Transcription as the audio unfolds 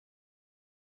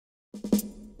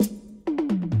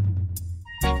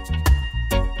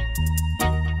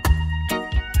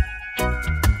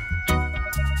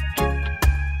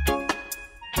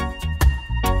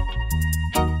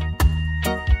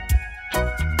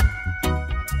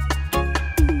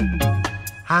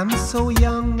I'm so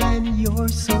young and you're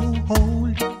so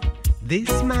old.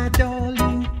 This, my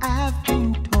darling, I've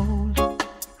been told.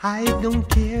 I don't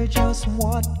care just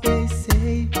what they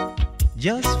say.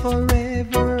 Just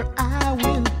forever I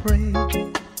will pray.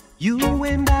 You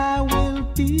and I will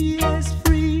be as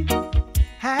free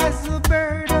as a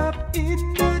bird up in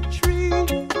the tree.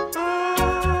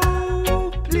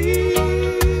 Oh,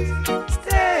 please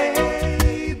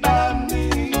stay by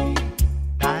me,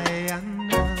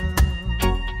 Diana.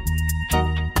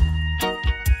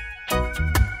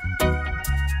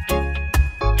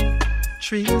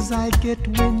 Thrills I get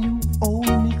when you hold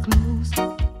me close.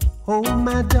 Oh,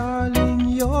 my darling,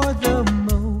 you're the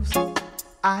most.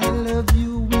 I love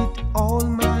you with all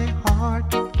my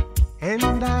heart,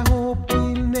 and I hope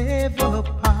we'll never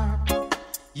part.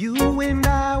 You and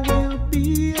I will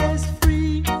be as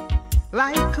free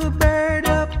like a bird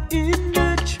up in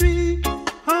the tree.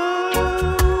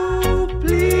 Oh,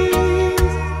 please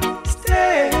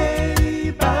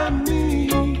stay by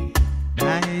me,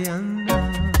 Diana.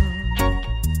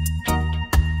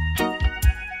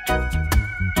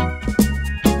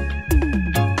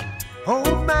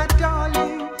 Oh, my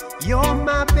darling, you're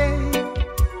my babe.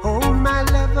 Oh, my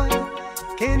lover,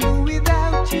 can't do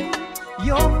without you.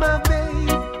 You're my babe.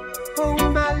 Oh,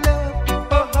 my love.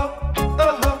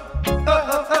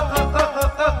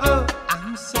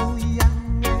 I'm so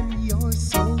young and you're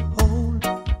so old.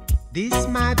 This,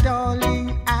 my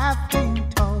darling, I've been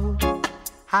told.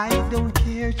 I don't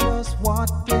care just what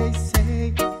they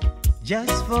say.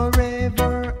 Just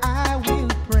forever I will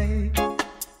pray.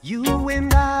 You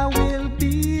and I will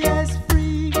be as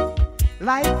free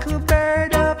like a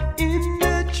bird up in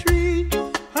the tree.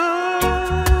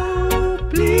 Oh,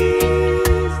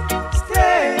 please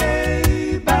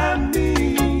stay by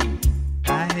me,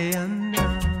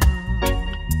 Diana.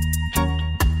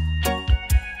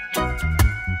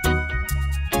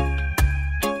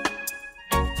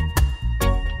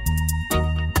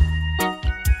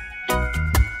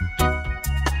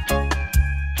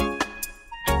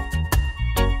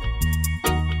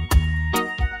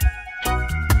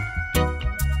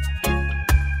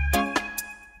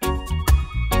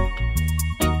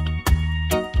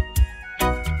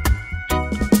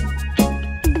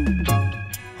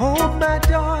 Oh, my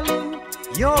darling,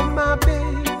 you're my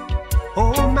babe.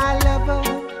 Oh, my lover,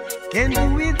 can't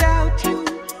do without you.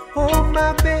 Oh,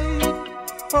 my babe.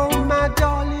 Oh, my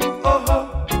darling.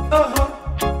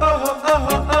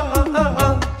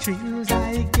 Thrills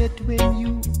I get when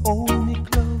you hold me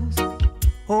close.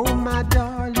 Oh, my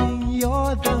darling,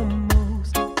 you're the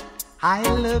most. I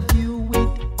love you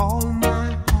with all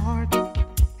my heart,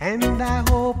 and I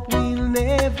hope we'll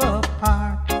never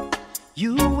part.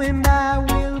 You and I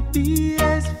will be